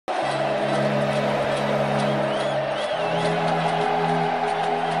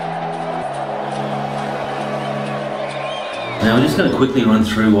Now we're just going to quickly run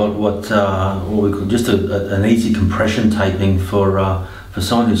through what we call just an easy compression taping for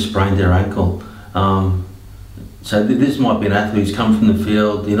someone who's sprained their ankle. So this might be an athlete who's come from the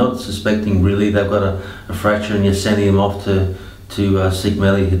field. You're not suspecting really they've got a fracture, and you're sending them off to seek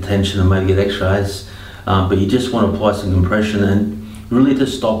medical attention and maybe get X-rays. But you just want to apply some compression and really to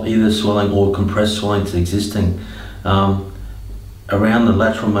stop either swelling or compressed swelling to existing around the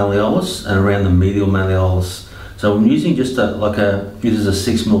lateral malleolus and around the medial malleolus. So I'm using just this is a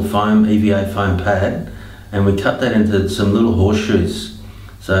 6mm foam, EVA foam pad, and we cut that into some little horseshoes.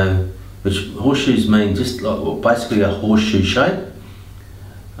 So, which horseshoes mean just basically a horseshoe shape.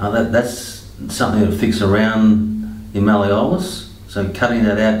 That's something that fits around your malleolus. So cutting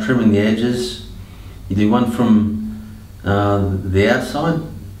that out, trimming the edges. You do one from the outside,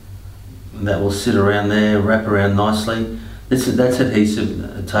 and that will sit around there, wrap around nicely. That's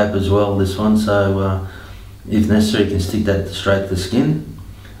adhesive tape as well, this one, so if necessary you can stick that straight to the skin.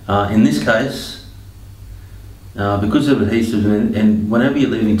 In this case, because of adhesive, and whenever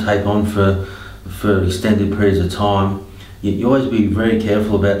you're leaving tape on for extended periods of time, you always be very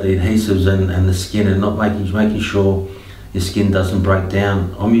careful about the adhesives and the skin, and not making sure your skin doesn't break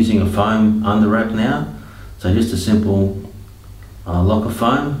down. I'm using a foam underwrap now, so just a simple locker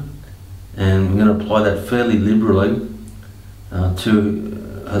foam, and we're going to apply that fairly liberally to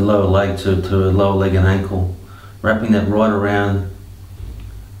a lower leg, to a lower leg and ankle, wrapping that right around.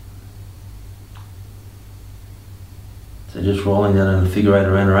 So just rolling that in a figure eight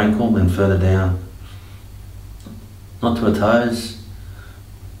around her ankle and further down, not to her toes,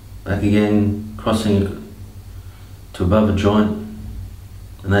 back again, crossing it to above a joint,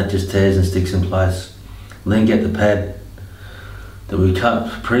 and that just tears and sticks in place. Then get the pad that we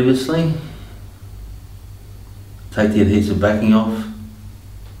cut previously, take the adhesive backing off,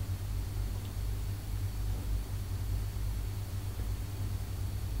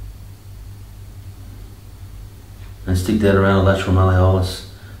 and stick that around the lateral malleolus.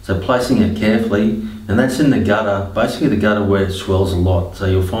 So placing it carefully, and that's in the gutter, basically the gutter where it swells a lot. So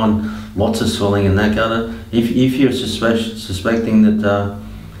you'll find lots of swelling in that gutter. If you're suspecting that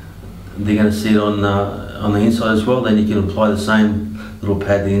they're going to sit on the inside as well, then you can apply the same little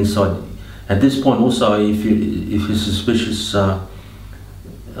pad to the inside. At this point also, if you're suspicious of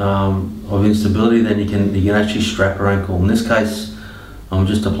instability, then you can actually strap her ankle. In this case, I'm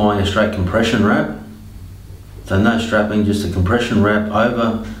just applying a straight compression wrap. So no strapping, just a compression wrap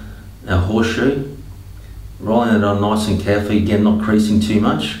over our horseshoe, rolling it on nice and carefully, again not creasing too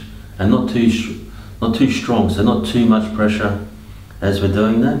much and not too strong, so not too much pressure as we're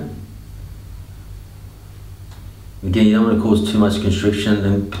doing that. Again, you don't want to cause too much constriction,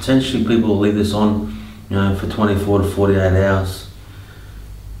 and potentially people will leave this on, for 24 to 48 hours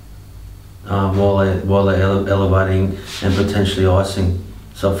while they're elevating and potentially icing.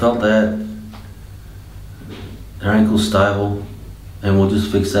 So I felt that. Our ankle's stable, and we'll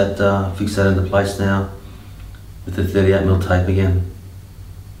just fix that into place now with the 38mm tape again.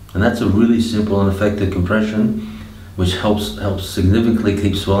 And that's a really simple and effective compression, which helps significantly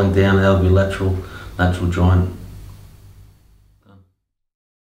keep swelling down out of your lateral joint.